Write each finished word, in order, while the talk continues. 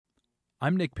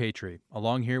I'm Nick Patry,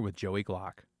 along here with Joey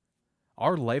Glock.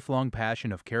 Our lifelong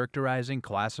passion of characterizing,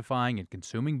 classifying, and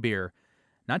consuming beer,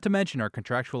 not to mention our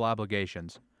contractual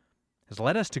obligations, has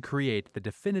led us to create the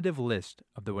definitive list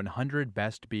of the 100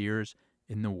 best beers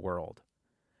in the world.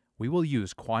 We will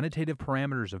use quantitative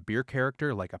parameters of beer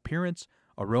character like appearance,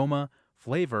 aroma,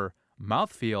 flavor,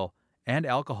 mouthfeel, and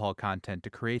alcohol content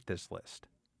to create this list.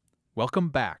 Welcome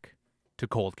back to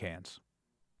Cold Cans.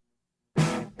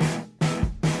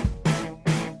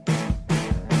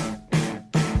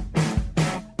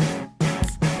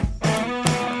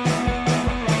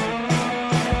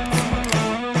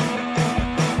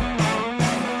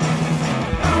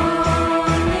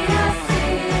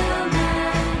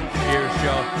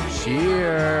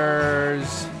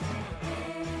 Cheers.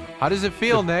 How does it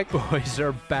feel, Nick? Boys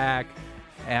are back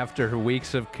after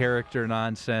weeks of character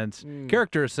nonsense.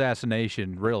 Character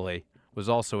assassination, really, was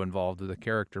also involved with the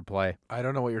character play. I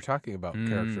don't know what you're talking about,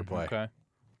 character play. Okay.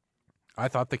 I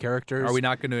thought the characters... Are we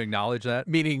not going to acknowledge that?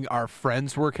 Meaning our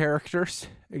friends were characters?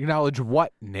 Acknowledge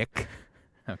what, Nick?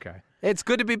 Okay. It's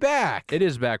good to be back. It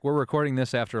is back. We're recording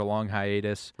this after a long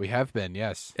hiatus. We have been,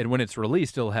 yes. And when it's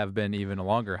released, it'll have been even a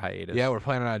longer hiatus. Yeah, we're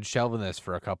planning on shelving this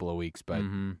for a couple of weeks, but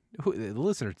the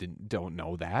listeners don't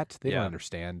know that. They don't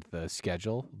understand the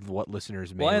schedule, what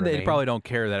listeners may and they remain. probably don't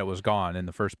care that it was gone in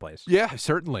the first place. Yeah,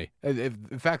 certainly.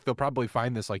 In fact, they'll probably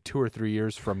find this like 2 or 3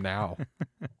 years from now.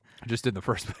 Just in the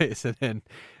first place, and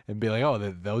be like, oh,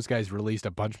 those guys released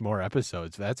a bunch more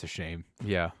episodes. That's a shame.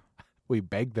 Yeah. We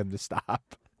begged them to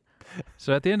stop.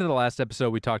 So at the end of the last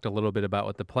episode, we talked a little bit about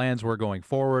what the plans were going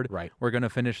forward. Right. We're going to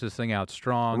finish this thing out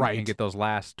strong Right. and get those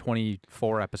last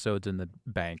 24 episodes in the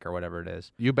bank or whatever it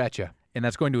is. You betcha. And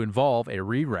that's going to involve a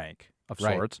re-rank of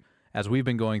Right. sorts. As we've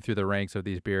been going through the ranks of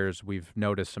these beers, we've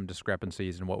noticed some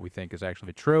discrepancies in what we think is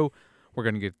actually true. We're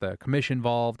going to get the commish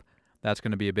involved. That's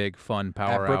going to be a big, fun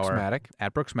power At hour. Brooksmatic.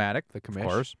 At Brooksmatic, The commish. of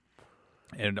course.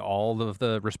 And all of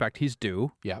the respect he's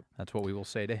due. Yep. That's what we will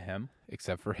say to him.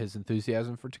 Except for his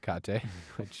enthusiasm for Tecate,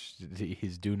 which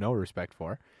he's due no respect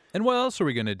for. And what else are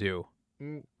we going to do?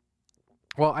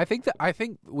 Well, I think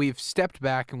we've stepped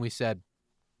back and we said,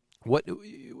 let's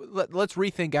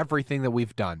rethink everything that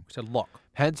we've done. We said, look.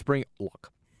 Hence bringing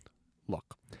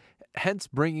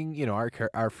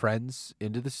our friends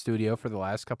into the studio for the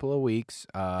last couple of weeks.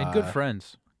 And good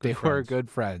friends. They were good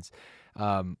friends.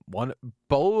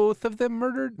 Both of them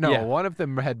murdered? No, Yeah. one of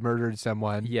them had murdered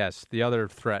someone. Yes, the other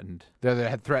threatened. The other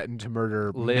had threatened to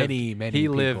murder many He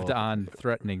people. lived on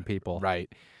threatening people.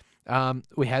 Right.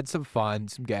 We had some fun,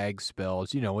 some gag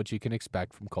spills, what you can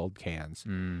expect from Cold Cans.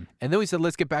 Mm. And then we said,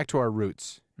 let's get back to our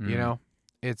roots.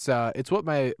 It's what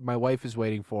my wife is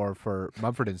waiting for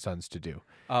Mumford & Sons to do.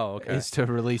 Oh, okay. Is to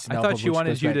release an I album thought she which wanted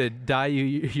goes you back- to dye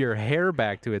your hair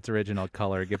back to its original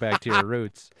color, get back to your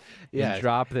roots, Yeah. and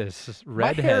drop this My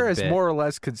redhead hair has bit. more or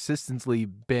less consistently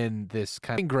been this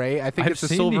kind of gray. I think I've it's a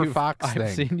seen silver you- fox I've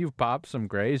thing. seen you pop some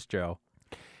grays, Joe.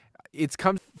 It's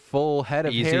come full head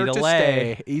of Easy hair to to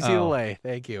lay. stay. Easy to Oh. lay.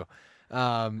 Thank you.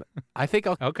 I think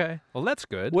I'll. Okay, well that's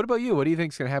good. What about you? What do you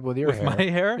think's going to happen with your With hair? my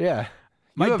hair? Yeah.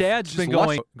 My You have dad's just been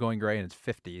lush- going gray in his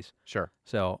 50s, Sure.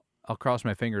 so I'll cross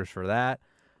my fingers for that.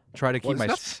 Try to keep Well, my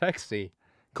it's not- sexy.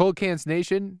 Cold Cans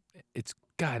Nation, it's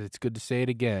good to say it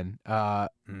again.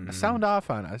 Sound off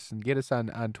on us and get us on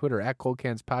Twitter at Cold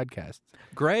Cans Podcast.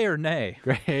 Gray or nay?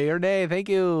 Gray or nay, thank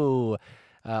you.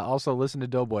 Also, listen to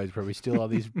Doughboys, where we steal all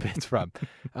these bits from.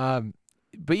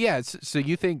 But yeah, so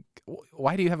you think,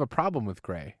 why do you have a problem with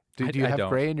gray? Do you I have don't.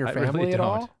 gray in your I family really at don't.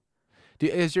 all?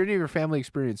 Has there any of your family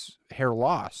experience hair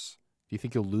loss? Do you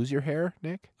think you'll lose your hair,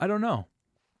 Nick? I don't know.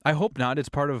 I hope not. It's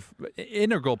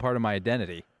integral part of my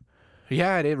identity.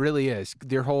 Yeah, it really is.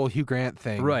 Their whole Hugh Grant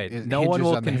thing. Right. is- No one hinges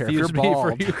will on the hair. If confuse you're me for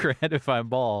bald- Hugh Grant if I'm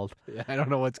bald. I don't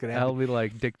know what's going to happen. I'll be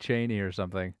like Dick Cheney or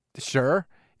something. Sure.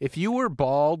 If you were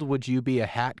bald, would you be a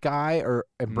hat guy or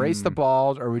embrace the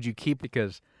bald, or would you keep?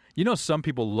 Because, some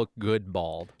people look good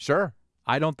bald. Sure.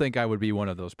 I don't think I would be one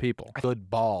of those people. Good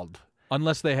bald.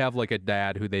 Unless they have like a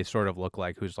dad who they sort of look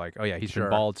like, who's like, oh yeah, he's Sure. been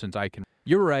bald since I can.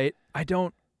 You're right. I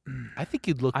don't. I think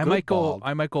you'd look I good might go. bald.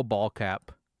 I might go ball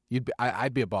cap.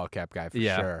 I'd be a bald cap guy for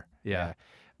Yeah. sure. Yeah.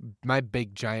 My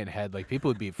big giant head, like people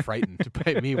would be frightened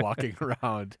by me walking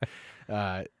around.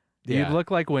 You'd look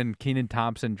like when Kenan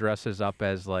Thompson dresses up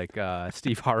as like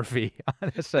Steve Harvey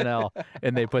on SNL,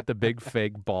 and they put the big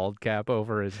fake bald cap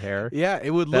over his hair. Yeah, it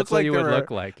would That's look what like you would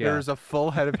look like. Yeah. there was a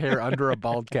full head of hair under a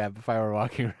bald cap if I were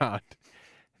walking around.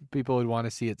 People would want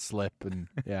to see it slip, and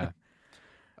yeah.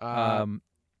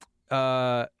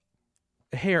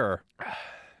 Hair.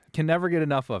 Can never get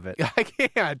enough of it. I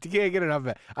can't get enough of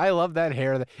it. I love that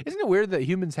hair. Isn't it weird that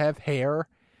humans have hair?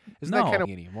 Isn't that No. kind of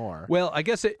anymore? Well, I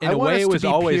guess in I a want way us it to was be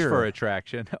always pure. for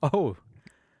attraction. Oh,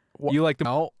 Wha- you like the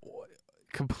no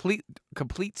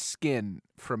complete skin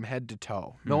from head to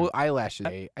toe. No eyelashes.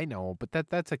 I know, but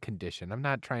that's a condition. I'm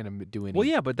not trying to do any. well,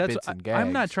 yeah, but that's bits and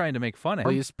I'm not gags. trying to make fun of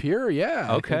Well, him. it's pure,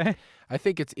 yeah. Okay, I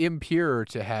think it's impure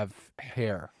to have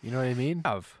hair. You know what I mean?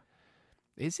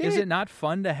 Is it not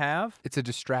fun to have? It's a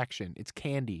distraction. It's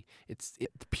candy.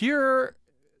 Pure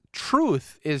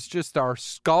truth is just our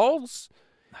skulls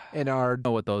and our. I don't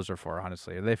know what those are for,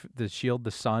 honestly. Are they to shield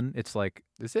the sun? It's like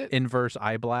Is it? inverse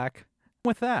eye black.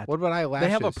 With that, What about eyelashes?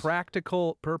 they have a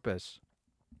practical purpose.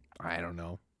 I don't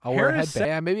know. I'll Hair wear a is headband.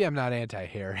 Yeah, maybe I'm not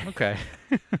anti-hair. Okay,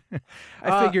 I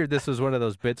Uh, figured this was one of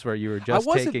those bits where you were just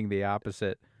wasn't- taking the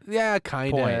opposite Yeah,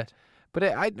 kind of. point. But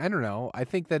I don't know. I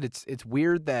think that it's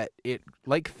weird that it,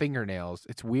 like fingernails,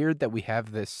 it's weird that we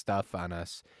have this stuff on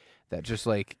us that just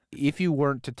like if you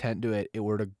weren't to tend to it, it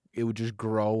would just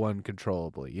grow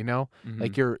uncontrollably, you know?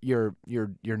 Like your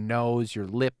nose, your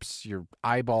lips, your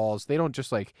eyeballs, they don't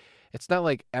just like it's not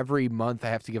like every month I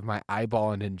have to give my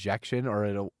eyeball an injection or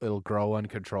it'll grow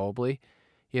uncontrollably,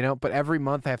 you know? But every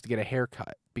month I have to get a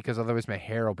haircut because otherwise my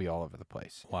hair will be all over the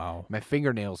place. Wow, My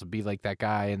fingernails will be like that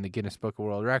guy in the Guinness Book of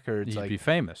World Records. you'd Like be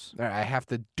famous. I have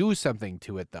to do something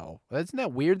to it, though. Isn't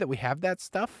that weird that we have that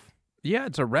stuff? Yeah,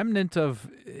 it's a remnant of.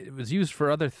 It was used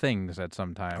for other things at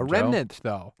some time. A Joe. remnant,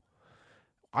 though.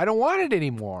 I don't want it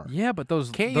anymore. Yeah, but those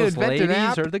Can't you those invent an ladies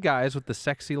app? or the guys with the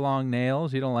sexy long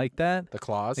nails. You don't like that? The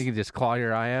claws. They can just claw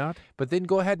your eye out. But then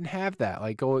go ahead and have that.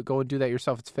 Like, go and do that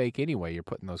yourself. It's fake anyway. You're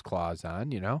putting those claws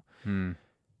on, you know?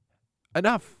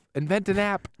 Enough. Invent an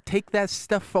app. Take that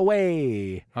stuff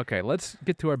away. Okay, let's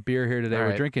get to our beer here today. All We're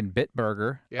right. drinking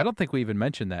Bitburger. I Yep. don't think we even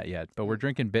mentioned that yet, but we're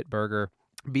drinking Bitburger.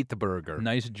 Beat the burger.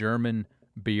 Nice German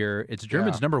beer. It's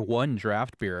German's Yeah. #1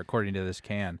 draft beer, according to this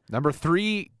can. Number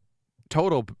 3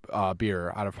 total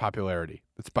beer out of popularity.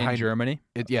 It's In behind Germany?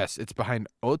 Yes, it's behind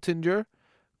Oettinger,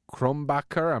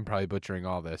 Krombacher. I'm probably butchering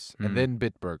all this, and then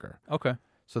Bitburger. Okay.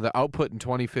 So the output in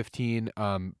 2015,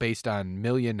 based on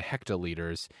million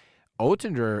hectoliters,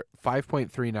 Oettinger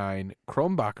 5.39,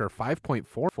 Krombacher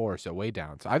 5.44, so way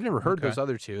down. So I've never heard Okay. those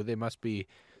other two. They must be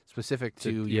specific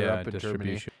to Yeah, Europe and Germany.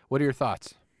 distribution. What are your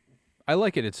thoughts? I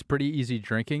like it. It's pretty easy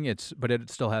drinking. But it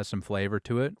still has some flavor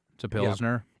to it. It's a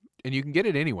Pilsner. And you can get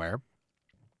it anywhere.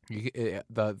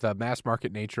 The mass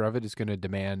market nature of it is going to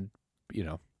demand,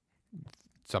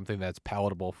 something that's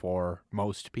palatable for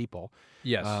most people.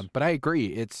 Yes. But I agree.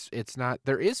 It's not.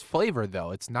 There is flavor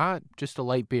though. It's not just a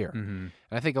light beer. Mm-hmm. And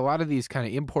I think a lot of these kind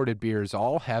of imported beers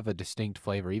all have a distinct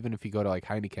flavor. Even if you go to like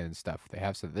Heineken and stuff, they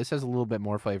have some. This has a little bit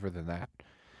more flavor than that.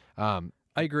 I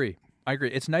agree.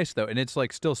 It's nice though, and it's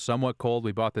like still somewhat cold.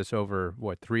 We bought this over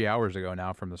 3 hours ago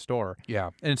now from the store, Yeah.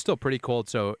 and it's still pretty cold.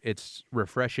 So it's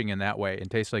refreshing in that way, and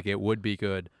tastes like it would be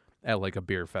good at like a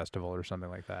beer festival or something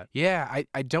like that. Yeah.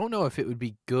 I don't know if it would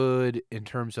be good in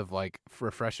terms of like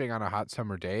refreshing on a hot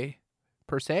summer day,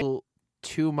 per se.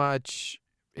 Too much.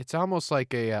 It's almost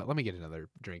like a. Let me get another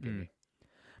drink in me.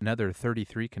 Another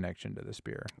 33 connection to this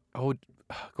beer. Oh,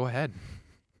 go ahead.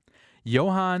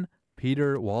 Johann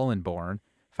Peter Wallenborn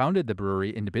founded the brewery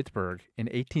in Bitburg in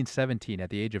 1817 at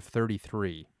the age of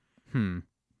 33.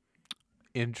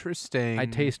 Interesting. I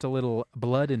taste a little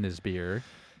blood in his beer.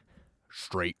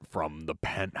 Straight from the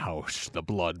penthouse, the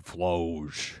blood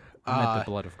flows. I meant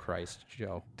the blood of Christ,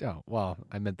 Joe. Oh, well,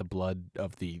 I meant the blood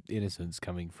of the innocents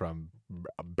coming from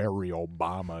Barry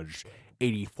Obama's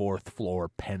 84th floor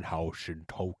penthouse in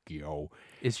Tokyo.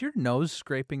 Is your nose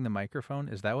scraping the microphone?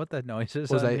 Is that what that noise is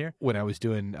Was on I here? when I was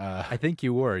doing? I think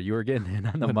you were. You were getting in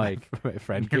on the when mic. My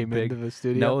friend Your came big into the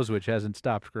studio. Nose, which hasn't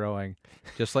stopped growing,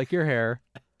 just like your hair.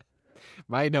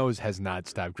 My nose has not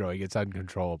stopped growing. It's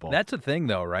uncontrollable. That's a thing,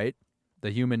 though, right? The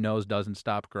human nose doesn't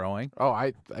stop growing. Oh,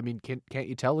 I mean, can't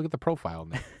you tell? Look at the profile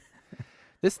now.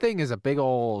 This thing is a big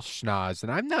old schnoz,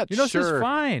 and I'm not Your nose sure. is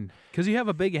fine because you have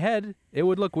a big head. It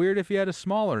would look weird if you had a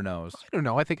smaller nose. I don't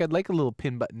know. I think I'd like a little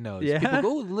pin button nose. Yeah? People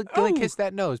go, look, can I kiss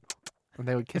that nose? And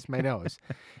they would kiss my nose.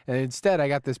 And instead, I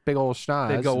got this big old schnoz.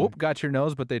 They'd go, and- whoop, got your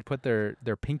nose, but they'd put their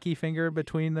pinky finger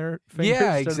between their fingers. Yeah,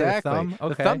 or their exactly. thumb.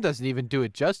 Okay. The thumb doesn't even do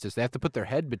it justice. They have to put their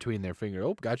head between their fingers.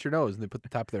 Oh, got your nose. And they put the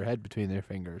top of their head between their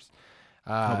fingers.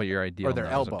 How about your ideal or their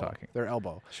nose, I'm elbow. talking. Their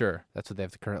elbow. Sure. That's what they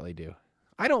have to currently do.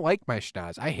 I don't like my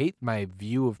schnoz. I hate my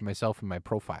view of myself in my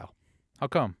profile. How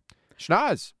come?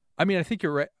 Schnoz. I mean, I think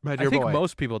you're right. My I dear think boy.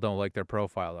 most people don't like their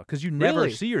profile, though, because you never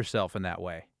Really? see yourself in that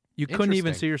way. You couldn't even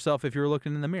Interesting. see yourself if you were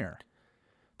looking in the mirror.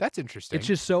 That's interesting. It's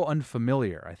just so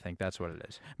unfamiliar, I think that's what it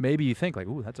is. Maybe you think, like,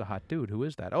 ooh, that's a hot dude. Who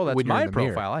is that? Oh, that's When you're my in the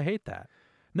mirror. profile. I hate that.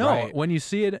 No, Right. when you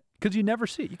see it, because you never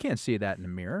see it. You can't see that in the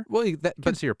mirror. Well, You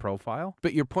can see your profile.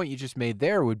 but your point you just made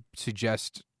there would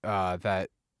suggest that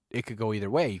it could go either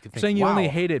way. You could think, Saying you only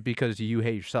wow. hate it because you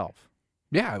hate yourself.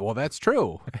 Yeah, well, that's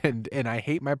true, and I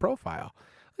hate my profile.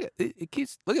 It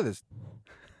keeps. Look at this.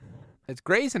 It's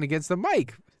grazing against the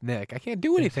mic, Nick. I can't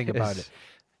do anything about it.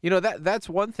 You know that's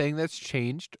one thing that's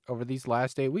changed over these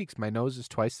last 8 weeks. My nose is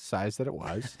twice the size that it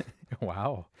was,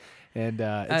 Wow. and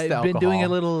it's I've the been doing a alcohol.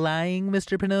 little lying,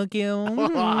 Mr. Pinocchio.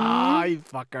 Ah, you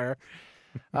fucker.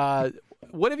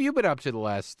 What have you been up to the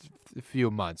last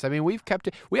few months? I mean, we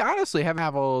honestly have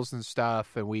novels and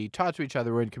stuff, and we talk to each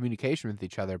other. We're in communication with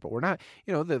each other, but we're not,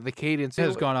 the cadence It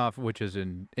has gone off, which is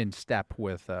in step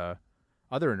with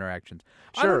other interactions.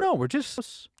 I Sure. don't know. We're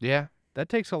just Yeah. that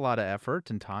takes a lot of effort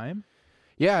and time.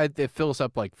 Yeah, it fills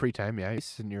up like free time, yeah,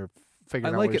 and you're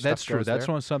figuring I out like where it. That's stuff true. goes That's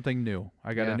there. something new.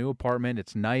 I got Yeah. a new apartment.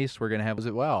 It's nice. We're gonna have Does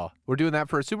it well. We're doing that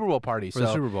for a Super Bowl party, for so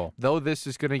the Super Bowl. though this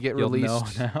is going to get You'll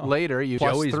released know now. later, you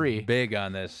plus Joey's 3. big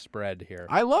on this spread here.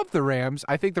 I love the Rams.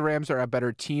 I think the Rams are a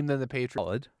better team than the Patriots.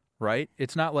 Valid, right?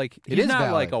 It's not like It he's is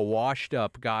not like valid. a washed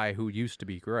up guy who used to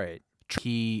be great.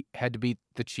 He had to beat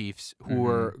the Chiefs, who Mhm.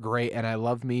 were great, and I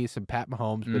love me some Pat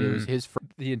Mahomes, but it was his first.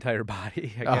 The entire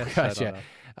body. I Oh, guess. I don't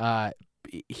gotcha. know.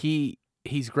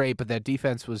 He's great, but that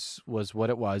defense was what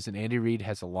it was. And Andy Reid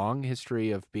has a long history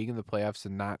of being in the playoffs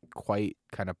and not quite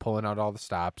kind of pulling out all the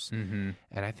stops. Mm-hmm.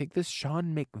 And I think this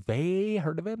Sean McVay,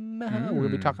 heard of him? We'll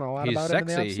be talking a lot He's about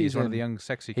sexy. him in the offseason. He's one of the young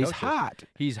sexy coaches. He's hot.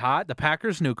 He's hot. The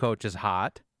Packers' new coach is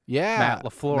hot. Yeah, Matt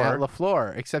LaFleur. Matt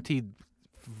LaFleur, except he,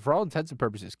 for all intents and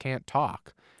purposes, can't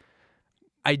talk.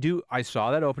 I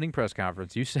saw that opening press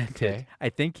conference. You sent it. Okay. I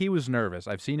think he was nervous.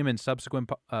 I've seen him in subsequent,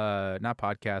 not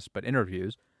podcasts, but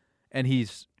interviews, and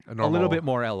he's a little bit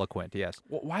more eloquent. Yes.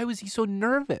 Why was he so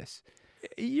nervous?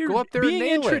 You're Go up there and being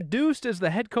nail it. introduced as the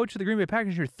head coach of the Green Bay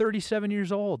Packers. You're 37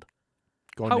 years old.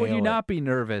 Go How would you nail it. not be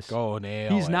nervous? Go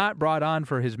nail He's it. not brought on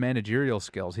for his managerial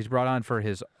skills. He's brought on for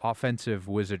his offensive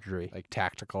wizardry. like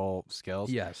tactical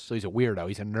skills. Yes. So he's a weirdo.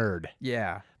 He's a nerd.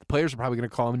 Yeah. The players are probably going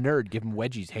to call him a nerd, give him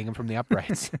wedgies, hang him from the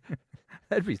uprights.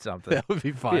 That'd be something. That would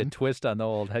be Be a fun. twist on the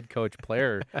old head coach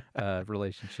player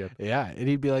relationship. Yeah, and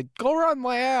he'd be like, "Go run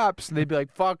laps," and they'd be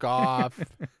like, "Fuck off."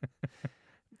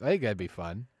 I think that'd be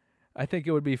fun. I think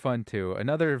it would be fun too.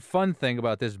 Another fun thing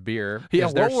about this beer Yeah,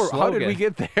 is their how did we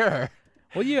slogan. get there?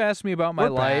 Well, you asked me about my We're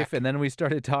life, back. and then we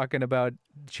started talking about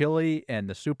chili and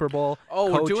the Super Bowl. Oh,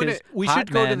 we're doing coaches, it. We hot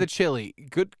should go to men. the chili.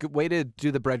 Good way to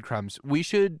do the breadcrumbs. We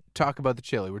should talk about the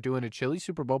chili. We're doing a chili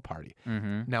Super Bowl party.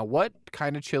 Mhm. Now, what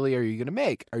kind of chili are you going to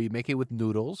make? Are you making it with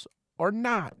noodles or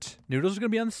not? Noodles are going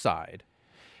to be on the side.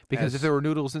 Because As- if there were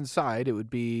noodles inside, it would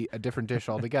be a different dish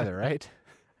altogether, right?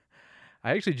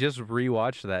 I actually just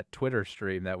rewatched that Twitter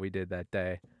stream that we did that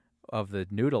day of the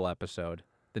noodle episode.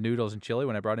 The noodles and chili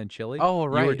when I brought in chili. Oh, You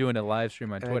were right. doing a live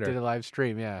stream on And I Twitter. did a live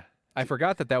stream, yeah. I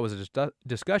forgot that was a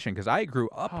discussion because I grew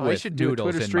up Oh, with I should do a noodles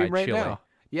Twitter in stream my right chili. now.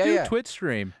 Yeah, do yeah. Twitch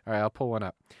stream. All right, I'll pull one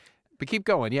up. But keep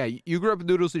going. Yeah, you grew up with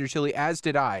noodles in your chili, as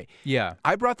did I. Yeah.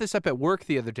 I brought this up at work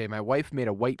the other day. My wife made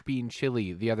a white bean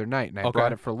chili the other night, and I Okay.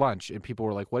 brought it for lunch. And people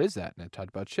were like, "What is that?" And I talked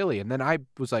about chili. And then I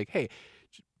was like, "Hey,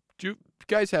 do you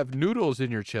guys have noodles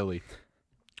in your chili?"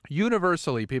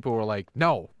 Universally, people were like,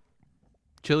 "No,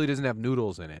 chili doesn't have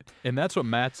noodles in it." And that's what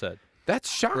Matt said.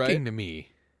 That's shocking Right? to me.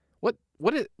 What?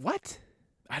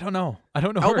 I don't know. I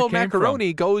don't know where Elbow it came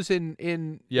macaroni goes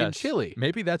in Yes. chili.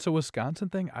 Maybe that's a Wisconsin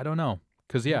thing. I don't know.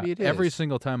 Because, yeah, Maybe it every is.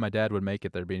 single time my dad would make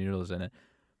it, there'd be noodles in it.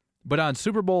 But on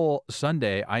Super Bowl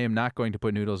Sunday, I am not going to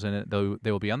put noodles in it, though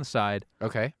they will be on the side.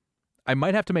 Okay. I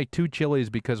might have to make 2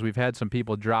 chilies because we've had some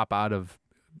people drop out of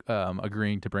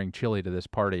agreeing to bring chili to this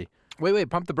party. Wait,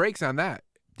 pump the brakes on that.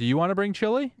 Do you want to bring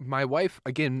chili? My wife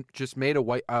again just made a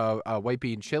white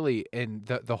bean chili, and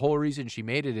the whole reason she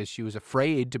made it is she was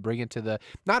afraid to bring it to the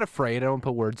not afraid. I don't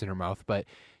put words in her mouth, but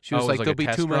she was Oh, it like, was like "There'll a be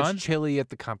test too run? much chili at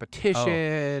the competition,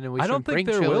 and we I don't shouldn't bring think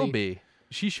there chili." will be.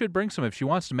 She should bring some if she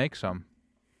wants to make some.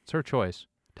 It's her choice.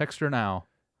 Text her now.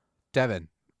 Devin,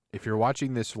 if you're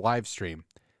watching this live stream,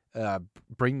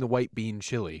 bring the white bean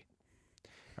chili.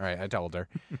 All right, I told her.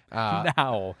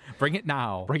 Now. Bring it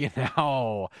now. Bring it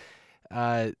now.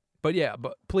 But yeah,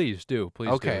 but please do.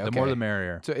 Please Okay, do. The more okay. the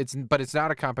merrier. So but it's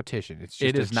not a competition. It's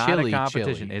just It is a not chili a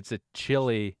competition. chili. It's a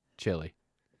chili. Chili.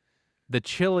 The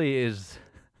chili is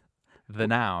the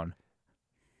noun,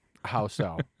 How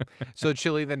so? So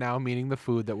chili the now meaning the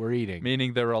food that we're eating.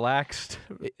 meaning the relaxed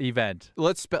event.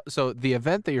 Let's spell. So the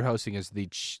event that you're hosting is the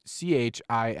CHILLY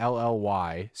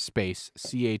space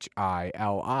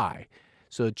CHILI.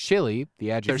 So chili,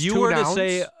 the adjective. If you were to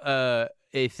say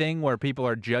a thing where people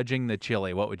are judging the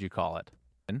chili, what would you call it?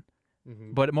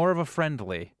 Mhm. But more of a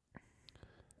friendly.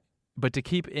 but to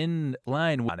keep in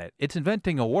line on it, it's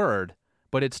inventing a word,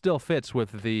 but it still fits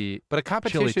with the But a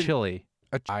competition, chili.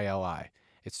 ILI.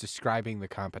 It's describing the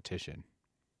competition.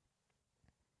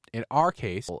 In our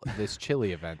case, this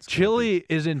chili event's gonna Chili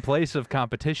is in place of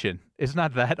competition. It's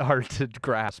not that hard to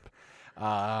grasp. be-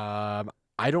 I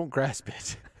don't grasp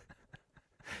it.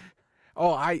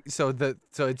 So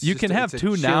it's You just can have it's a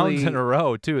two nouns chili- in a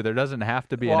row too. There doesn't have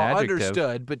to be well, an adjective.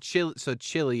 understood, but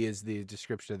chili is the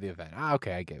description of the event.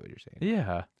 Okay, I get what you're saying.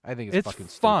 Yeah, I think it's fucking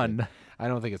stupid. fun. I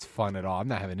don't think it's fun at all. I'm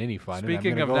not having any fun. and I'm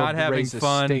Speaking gonna of go not having raise a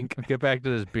fun, stink. get back to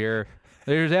this beer.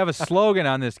 They have a slogan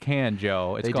on this can,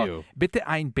 Joe. It's They called do. "Bitte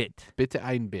ein Bit," Bitte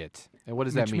ein Bit. And what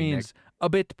does that which mean, Nick? means a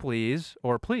bit, please,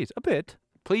 or please a bit.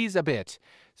 Please a bit.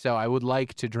 So I would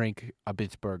like to drink a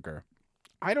Bitburger.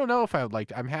 I don't know if I would like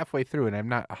to. I'm halfway through, and I'm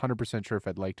not 100% sure if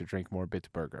I'd like to drink more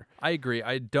Bitburger. I agree.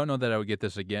 I don't know that I would get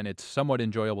this again. It's somewhat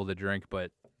enjoyable to drink,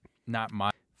 but not my.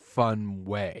 Fun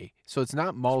way. So it's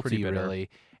not pretty malty, bitter. really.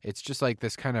 It's just like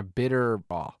this kind of bitter.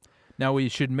 Oh, Now we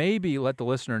should maybe let the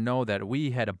listener know that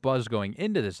we had a buzz going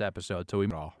into this episode, so we.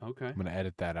 Okay. I'm going to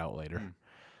edit that out later.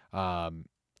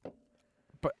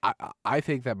 But I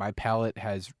think that my palate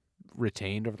has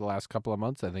retained over the last couple of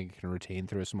months. I think it can retain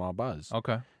through a small buzz.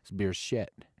 Okay. This beer's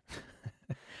shit.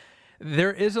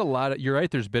 There is a lot of. You're right.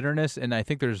 There's bitterness, and I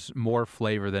think there's more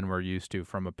flavor than we're used to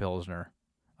from a pilsner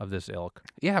of this ilk.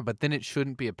 Yeah, but then it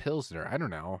shouldn't be a Pilsner. I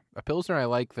don't know. A Pilsner, I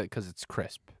like that because it's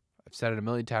crisp. I've said it a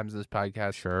million times in this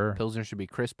podcast. Sure. Pilsner should be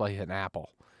crisp like an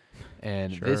apple.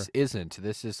 And Sure. this isn't.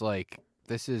 This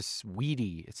is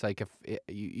weedy. It's like if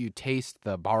you taste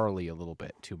the barley a little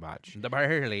bit too much. The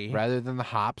barley. Rather than the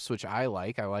hops, which I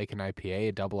like. I like an IPA,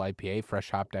 a double IPA,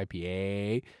 fresh hopped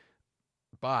IPA.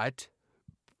 But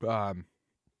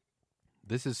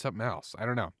this is something else. I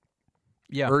don't know.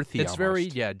 Yeah. Earthy It's very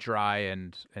almost. dry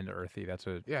and earthy. That's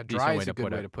a Yeah, decent dry way is to a good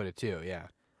put way it. to put it too. Yeah.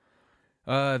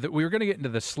 We were going to get into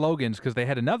the slogans because they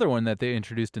had another one that they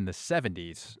introduced in the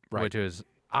 70s, Right. which was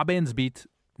Abends Beat,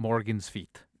 Morgens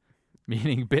Feet,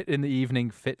 meaning bit in the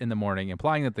evening, fit in the morning,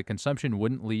 implying that the consumption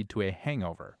wouldn't lead to a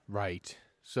hangover. Right.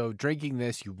 So drinking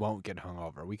this, you won't get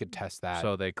hungover. We could test that.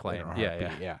 So they in claim. a Yeah, yeah.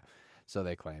 heartbeat, yeah. So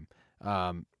they claim.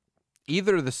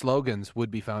 Either of the slogans would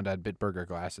be found on Bitburger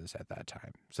glasses at that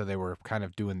time. So they were kind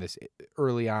of doing this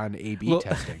early on A/B Well,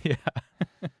 testing. Yeah.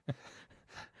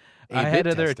 A-bit Ahead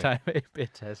of their testing. time.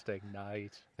 A-bit testing.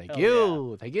 Nice. Thank Hell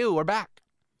you. Thank you. We're back.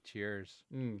 Cheers.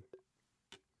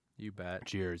 You bet.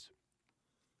 Cheers.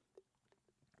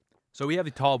 So we have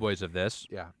the tall boys of this.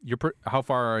 Yeah. How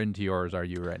far into yours are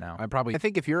you right now? I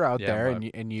think if you're out Yeah, there about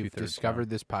and you've two-thirds discovered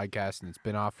this podcast and it's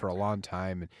been off for a long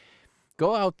time, and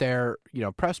go out there,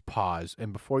 press pause,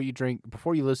 and before you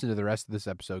listen to the rest of this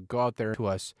episode, go out there to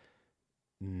us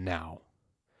now.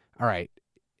 All right.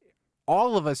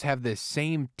 All of us have this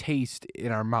same taste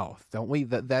in our mouth, don't we?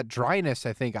 That dryness,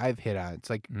 I think I've hit on. It's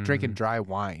like drinking dry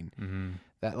wine. Mm-hmm.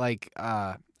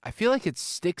 That I feel like it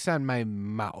sticks on my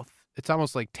mouth. It's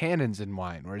almost like tannins in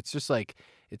wine, where it's just like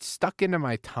it's stuck into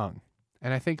my tongue.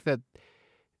 And I think that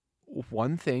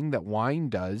one thing that wine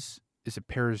does is it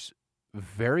pairs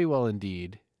very well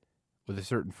indeed with a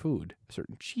certain food, a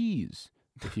certain cheese,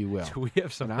 if you will. Do we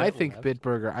have some? And I think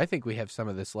Bitburger, I think we have some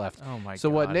of this left. Oh my So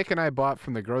god. what Nick and I bought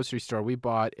from the grocery store, we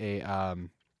bought a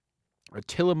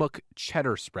Tillamook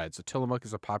cheddar spread. So Tillamook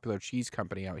is a popular cheese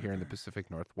company out here in the Pacific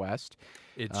Northwest.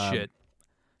 It's shit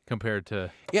compared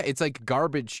to. Yeah, it's like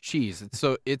garbage cheese.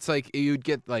 It's like you'd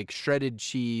get like shredded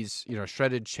cheese,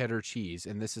 shredded cheddar cheese,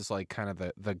 and this is like kind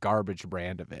of the garbage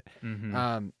brand of it.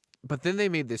 Mm-hmm. But then they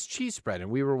made this cheese spread,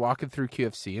 and we were walking through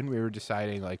QFC, and we were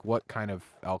deciding like what kind of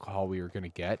alcohol we were going to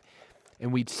get,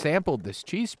 and we sampled this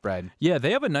cheese spread. Yeah, they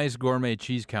have a nice gourmet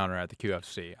cheese counter at the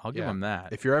QFC. I'll give Yeah. them that.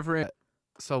 If you're ever in,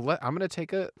 I'm going to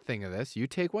take a thing of this. You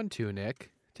take one too,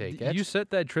 Nick. Take it. You set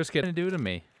that Triscuit to do to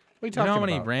me. What are you You talking know how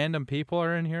many about? random people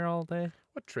are in here all day?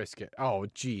 What Triscuit? Oh,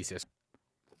 Jesus.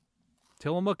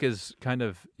 Tillamook is kind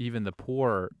of even the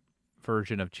poor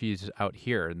version of cheese out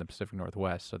here in the Pacific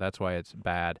Northwest, so that's why it's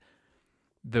bad.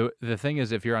 The thing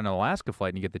is, if you're on an Alaska flight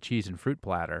and you get the cheese and fruit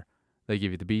platter, they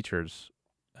give you the Beecher's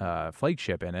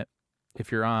flagship in it.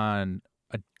 If you're on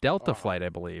a Delta flight, I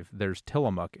believe, there's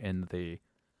Tillamook in the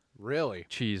Really?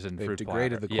 cheese and They've fruit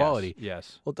degraded platter. the quality.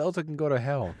 Yes. Well, Delta can go to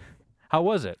hell. How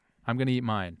was it? I'm going to eat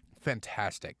mine.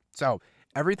 Fantastic. So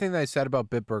everything that I said about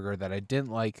Bitburger that I didn't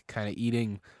like kind of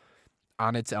eating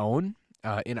on its own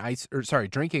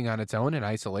drinking on its own in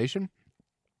isolation,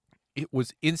 it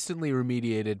was instantly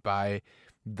remediated by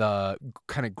the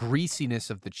kind of greasiness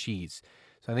of the cheese.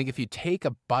 So I think if you take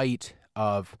a bite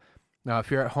of, now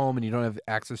if you're at home and you don't have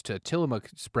access to a Tillamook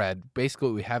spread, basically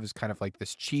what we have is kind of like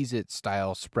this Cheez-It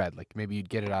style spread. Like maybe you'd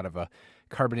get it out of a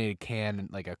carbonated can,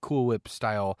 like a Cool Whip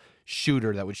style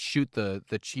shooter that would shoot the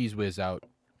Cheese Whiz out.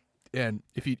 And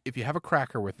if you have a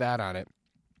cracker with that on it,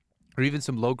 or even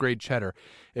some low-grade cheddar,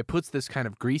 it puts this kind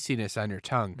of greasiness on your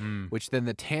tongue, which then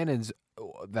the tannins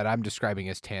that I'm describing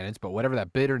as tannins, but whatever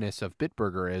that bitterness of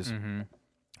Bitburger is,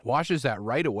 washes that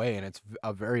right away, and it's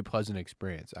a very pleasant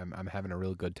experience. I'm having a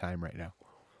real good time right now.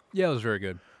 Yeah, it was very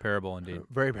good. Parable indeed.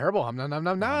 Very parable. Nom, nom,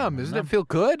 nom, nom. Doesn't it feel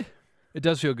good? It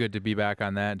does feel good to be back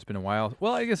on that. It's been a while.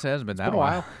 Well, I guess it hasn't been that been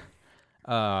a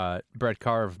while. Brett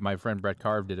Carve, my friend Brett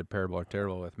Carve, did a Parable or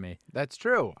Terrible with me. That's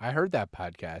true. I heard that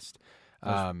podcast. It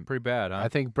was pretty bad, huh? I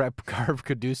think Brett Carve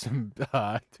could do some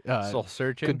Soul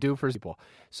searching. could do for people.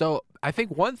 So I think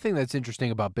one thing that's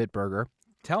interesting about Bitburger,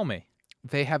 Tell me.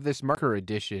 they have this marker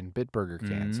edition Bitburger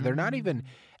can. So they're not even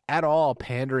at all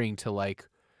pandering to like,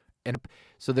 and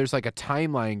so there's like a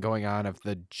timeline going on of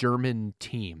the German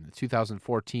team, the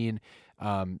 2014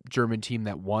 German team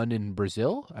that won in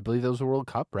Brazil. I believe that was the World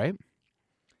Cup, right?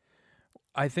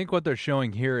 I think what they're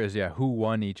showing here is, who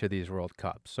won each of these World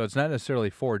Cups. So it's not necessarily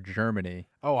for Germany.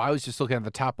 Oh, I was just looking at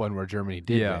the top one where Germany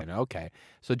did win. Okay.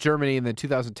 So Germany, and then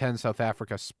 2010, South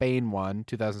Africa, Spain won.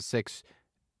 2006,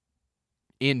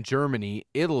 in Germany,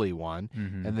 Italy won.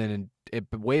 And then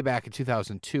way back in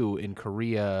 2002, in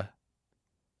Korea.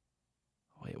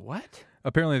 Wait, what?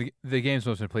 Apparently, the game's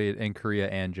supposed to be played in Korea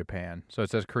and Japan. So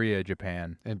it says Korea,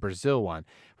 Japan. And Brazil won.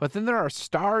 But then there are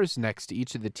stars next to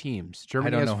each of the teams. Germany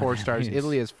don't has know what 4 that stars, means.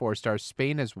 Italy has 4 stars,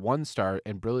 Spain has 1 star,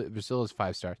 and Brazil has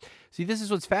 5 stars. See, this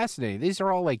is what's fascinating. These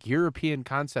are all like European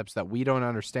concepts that we don't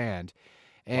understand.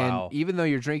 And Wow. even though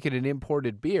you're drinking an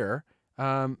imported beer,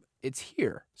 it's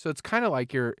here. So it's kind of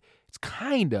like it's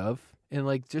kind of in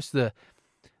like just the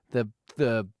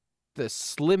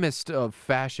slimmest of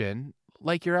fashion,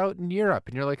 like you're out in Europe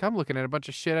and you're like, I'm looking at a bunch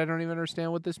of shit. I don't even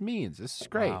understand what this means. This is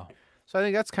great. Wow. So I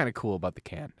think that's kind of cool about the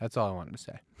can. That's all I wanted to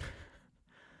say.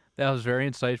 That was very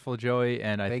insightful, Joey,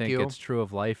 and I Thank think you. it's true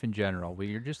of life in general.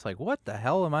 You're just like, what the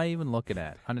hell am I even looking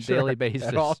at on a daily basis?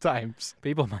 At all times.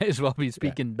 People might as well be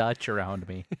speaking Dutch around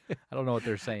me. I don't know what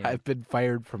they're saying. I've been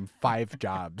fired from 5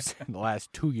 jobs in the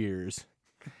last 2 years.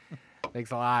 Thanks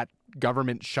a lot.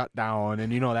 Government shutdown,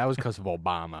 and that was because of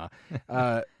Obama.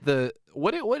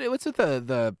 What's with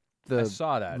the I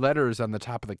saw that. letters on the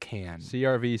top of the can?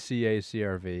 CRV, CA,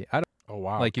 CRV. I don't Oh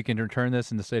wow! like you can return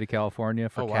this in the state of California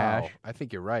for Wow. cash. I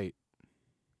think you're right.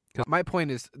 My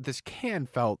point is, this can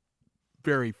felt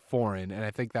very foreign, and I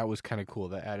think that was kind of cool.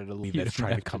 That added a little You bit don't trying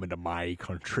to have come into my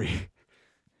country.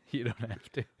 You don't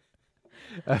have to.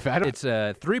 If I don't- It's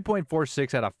a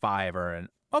 3.46 out of 5, or an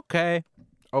okay.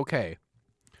 okay.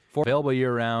 Available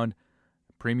year-round,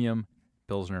 premium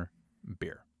Pilsner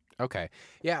beer. Okay.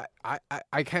 Yeah,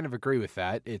 I kind of agree with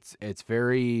that. It's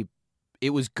very.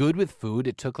 It was good with food.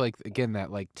 It took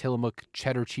that Tillamook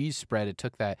cheddar cheese spread. It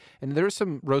took that, and there was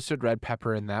some roasted red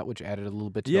pepper in that, which added a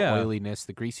little bit to the oiliness,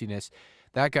 the greasiness.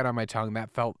 That got on my tongue. That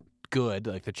felt good.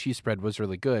 Like the cheese spread was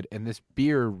really good, and this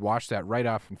beer washed that right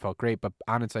off and felt great. But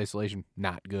on its isolation,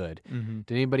 not good.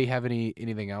 Did anybody have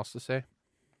anything else to say?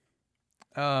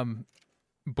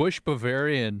 Busch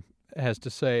Bavarian has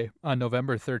to say on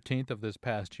November 13th of this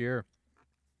past year,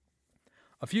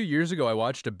 a few years ago I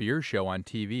watched a beer show on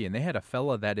TV, and they had a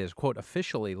fella that is, quote,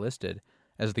 officially listed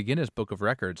as the Guinness Book of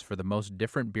Records for the most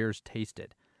different beers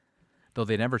tasted, though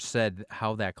they never said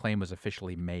how that claim was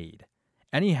officially made.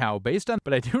 Anyhow,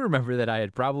 but I do remember that I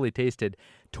had probably tasted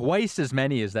twice as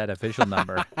many as that official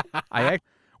number.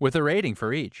 With a rating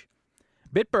for each.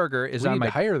 Bitburger is We on need my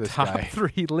to hire this top guy.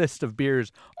 3 list of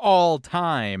beers all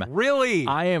time. Really?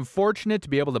 I am fortunate to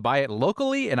be able to buy it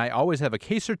locally, and I always have a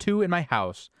case or 2 in my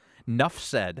house. Nuff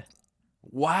said.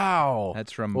 Wow.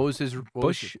 That's from What was his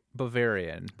Busch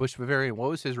Bavarian. Busch Bavarian?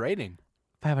 What was his rating?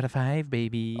 5 out of 5,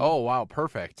 baby. Oh wow,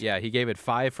 perfect. Yeah, he gave it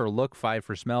 5 for look, 5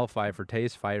 for smell, 5 for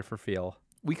taste, 5 for feel,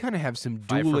 We kind of have some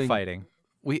 5 dueling. for fighting.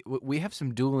 We have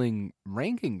some dueling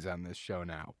rankings on this show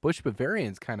now. Busch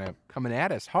Bavarian's kind of coming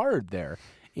at us hard there,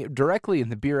 directly in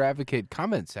the Beer Advocate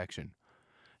comment section.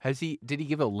 Did he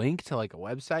give a link to like a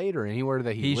website or anywhere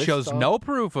that He lists shows all- no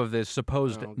proof of this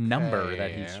supposed number that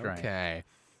he's trying. Okay.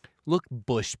 Look,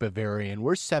 Busch Bavarian,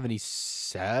 we're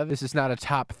 77. This is not a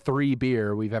top 3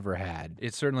 beer we've ever had.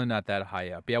 It's certainly not that high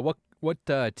up. Yeah, what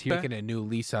tier? Taking a new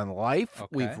lease on life. Okay.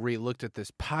 We've re-looked at this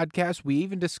podcast. We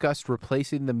even discussed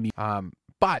replacing the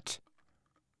but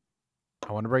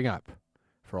I want to bring up,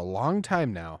 for a long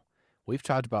time now, we've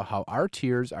talked about how our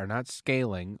tiers are not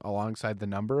scaling alongside the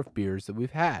number of beers that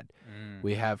we've had.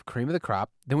 We have cream of the crop,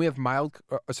 then we have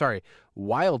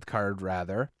wild card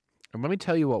rather. And let me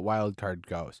tell you what wild card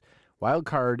goes. Wild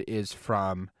card is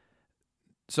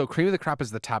so cream of the crop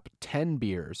is the top 10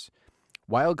 beers.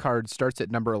 Wild card starts at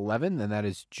number 11, and that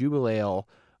is Jubilee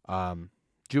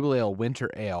Winter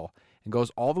Ale, and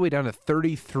goes all the way down to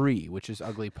 33, which is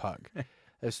Ugly Pug.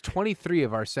 There's 23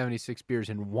 of our 76 beers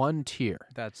in one tier.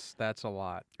 That's a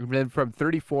lot. And then from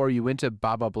 34, you went to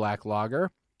Baba Black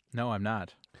Lager. No, I'm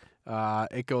not.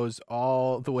 It goes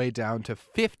all the way down to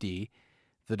 50,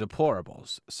 the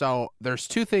Deplorables. So there's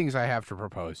two things I have to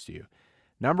propose to you.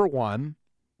 Number one,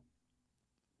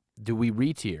 do we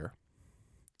re-tier?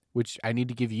 Which I need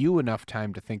to give you enough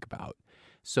time to think about.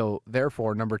 So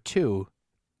therefore, number two,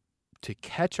 to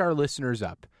catch our listeners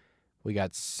up, we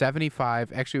got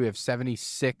 75. Actually, we have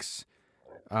 76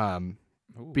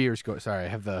 beers. Sorry, I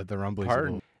have the rumblings.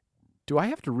 Pardon. Do I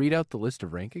have to read out the list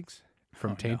of rankings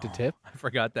from taint to tip? I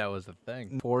forgot that was the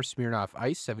thing. 4 Smirnoff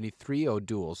Ice, 73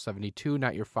 O'Doul's, 72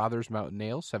 Not Your Father's Mountain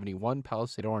Ale, 71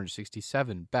 Palisade Orange,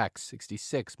 67 Beck's,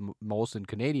 66 Molson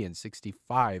Canadian,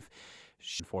 65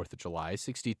 4th of July,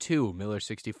 62 Miller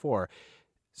 64,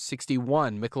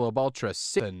 61 Michelob Ultra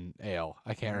 7 Ale.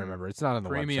 I can't remember. It's not on the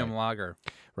Premium website. lager.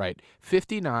 Right.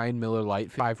 59 Miller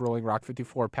Lite, 5 Rolling Rock,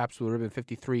 54 Pabst Blue Ribbon,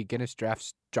 53 Guinness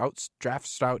Draft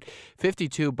Stout,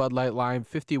 52 Bud Light Lime,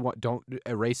 51. Don't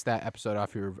erase that episode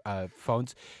off your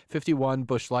phones. 51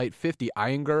 Busch Light, 50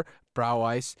 Eyinger Brow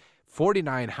Ice,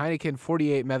 49 Heineken,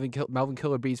 48 Melvin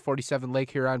Killer Bees, 47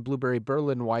 Lake Huron Blueberry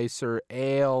Berlin Weisser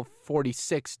Ale,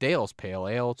 46 Dale's Pale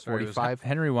Ale, 45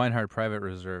 Henry Weinhardt Private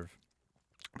Reserve.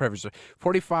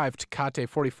 45 Tecate,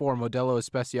 44 Modelo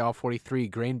Especial, 43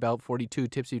 Grain Belt, 42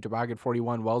 Tipsy Toboggan,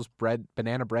 41 Wells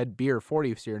Banana Bread Beer,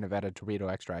 40 Sierra Nevada Torpedo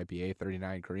Extra IPA,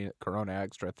 39 Corona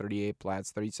Extra, 38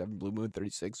 Platts, 37 Blue Moon,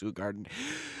 36 Zoo Garden,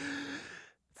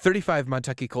 35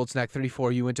 Montucky Cold Snack,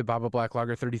 34 You Went to Baba Black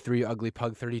Lager, 33 Ugly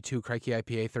Pug, 32 Crikey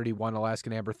IPA, 31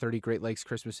 Alaskan Amber, 30 Great Lakes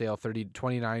Christmas Ale,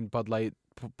 29 Bud Light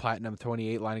Platinum,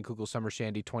 28 Leinenkugel Summer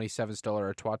Shandy, 27 Stella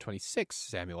Artois, 26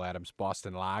 Samuel Adams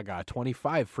Boston Lager,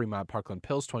 25 Fremont Parkland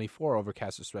Pills, 24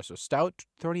 Overcast Espresso Stout,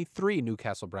 23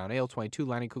 Newcastle Brown Ale, 22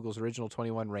 Leinenkugel's Original,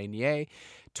 21 Rainier,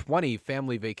 20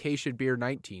 Family Vacation Beer,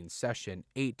 19 Session,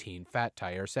 18 Fat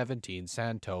Tire, 17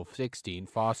 Santo, 16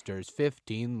 Foster's,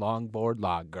 15 Longboard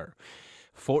Lager,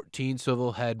 14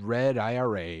 Swivelhead Red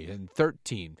IRA, and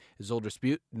 13 Isolde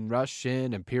Rasputin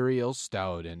Russian Imperial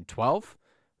Stout, and 12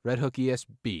 Red Hook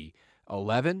ESB,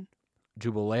 11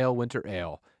 Jubilee Winter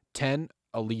Ale, 10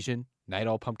 Elysian Night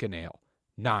Owl Pumpkin Ale,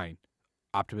 9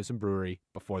 Optimism Brewery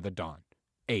Before the Dawn,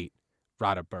 8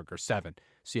 Radaburger, 7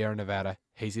 Sierra Nevada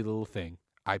Hazy Little Thing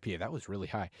IPA, that was really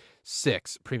high,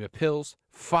 6 Prima Pills,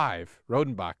 5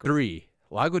 Rodenbach, 3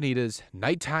 Lagunitas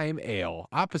Nighttime Ale,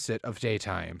 opposite of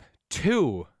daytime,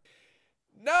 2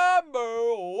 number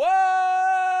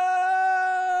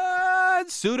 1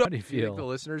 Pseudo. How do you feel? Think the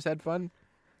listeners had fun?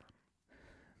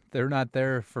 They're not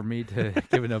there for me to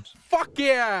give it up. Fuck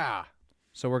yeah!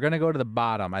 So we're going to go to the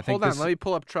bottom. I think Hold on, let me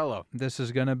pull up Trello. this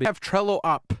is going to be... I have Trello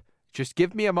up. Just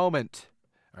give me a moment.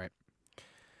 All right.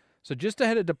 So just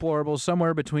ahead of Deplorables,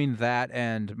 somewhere between that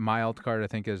and Mild Card, I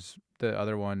think is the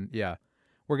other one. Yeah.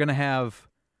 We're going to have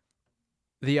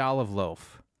the Olive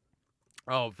Loaf.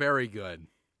 Oh, very good.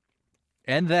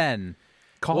 And then,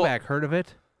 callback, heard of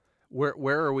it? Where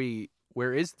are we?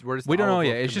 Where's We don't know Olive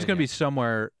yet. Loaf It's just coming going to be in?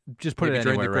 somewhere. Just put Maybe it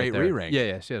during anywhere the right great there. re-rank.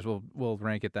 Yeah, yes. We'll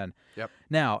rank it then. Yep.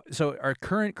 Now, so our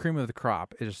current cream of the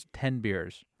crop is 10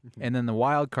 beers. Mm-hmm. And then the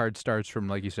wild card starts from,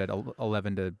 like you said,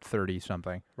 11 to 30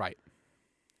 something. Right.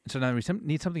 So now we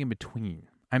need something in between.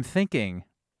 I'm thinking,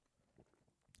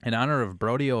 in honor of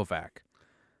Brody Ovak,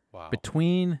 Wow.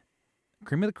 between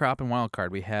cream of the crop and wild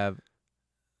card, we have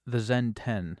the Zen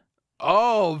 10.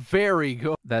 Oh, very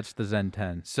good. That's the Zen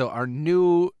 10. So our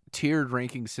new tiered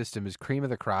ranking system is cream of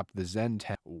the crop, the Zen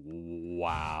 10.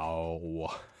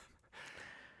 Wow.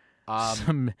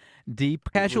 Some deep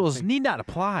casuals need not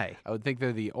apply. I would think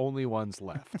they're the only ones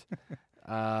left.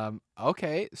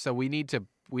 Okay, so we need to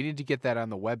get that on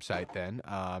the website then.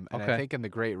 And Okay. I think in the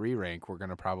great re-rank, we're going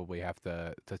to probably have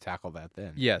to tackle that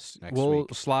then. Yes, Next we'll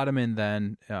week. slot them in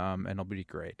then, and it'll be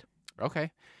great.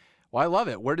 Okay. Well, I love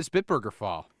it. Where does Bitburger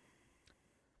fall?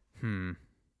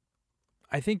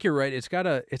 I think you're right. It's got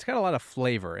a lot of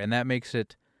flavor, and that makes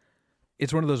it.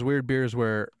 It's one of those weird beers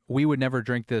where we would never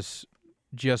drink this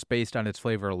just based on its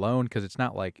flavor alone, because it's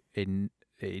not like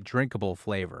a drinkable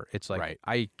flavor. It's like, Right.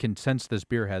 I can sense this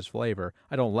beer has flavor.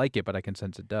 I don't like it, but I can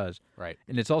sense it does. Right.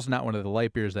 And it's also not one of the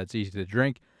light beers that's easy to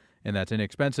drink and that's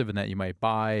inexpensive and that you might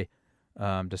buy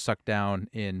to suck down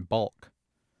in bulk.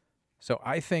 So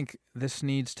I think this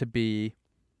needs to be,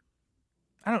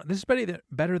 I don't know, this is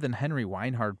better than Henry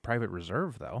Weinhardt Private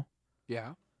Reserve, though.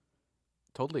 Yeah.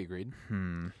 Totally agreed.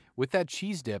 With that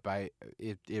cheese dip,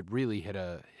 it really hit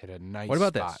a nice What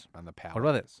about spot this? on the palate. What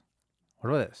about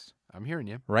this? I'm hearing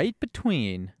you. Right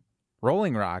between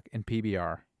Rolling Rock and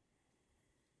PBR.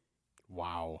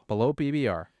 Wow. Below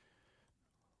PBR.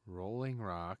 Rolling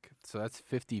Rock. So that's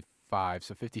 55.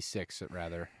 So 56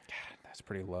 rather. That's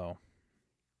pretty low.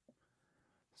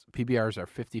 So PBR is our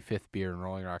 55th beer, and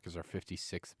Rolling Rock is our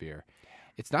 56th beer.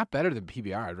 It's not better than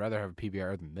PBR. I'd rather have a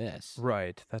PBR than this.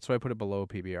 Right. That's why I put it below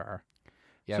PBR.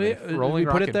 Yeah, So but yeah, if we Rolling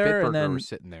put Rock it and there, and Bitburger then- were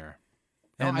sitting there.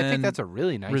 No, and I think then that's a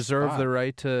really nice Reserve spot. the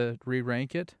right to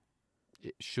re-rank it.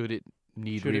 Should it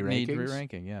need Should it need re-rankings?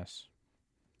 re-ranking? Yes.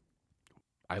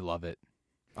 I love it.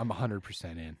 I'm 100%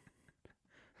 in.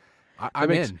 That I'm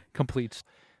makes in. complete.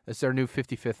 It's our new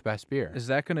 55th best beer. Is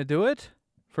that going to do it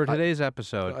for today's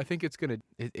episode? I think it's gonna.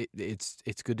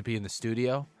 It's good to be in the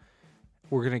studio.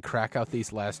 We're gonna crack out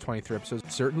these last 23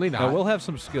 episodes. Certainly not. No, we'll have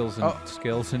some skills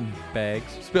and bags.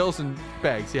 Spills and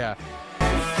bags. Yeah.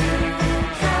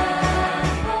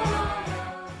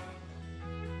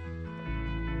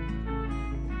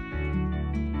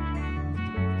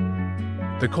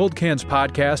 The Cold Cans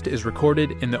podcast is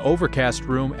recorded in the Overcast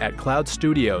Room at Cloud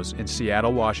Studios in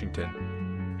Seattle,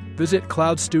 Washington. Visit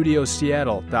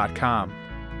cloudstudiosseattle.com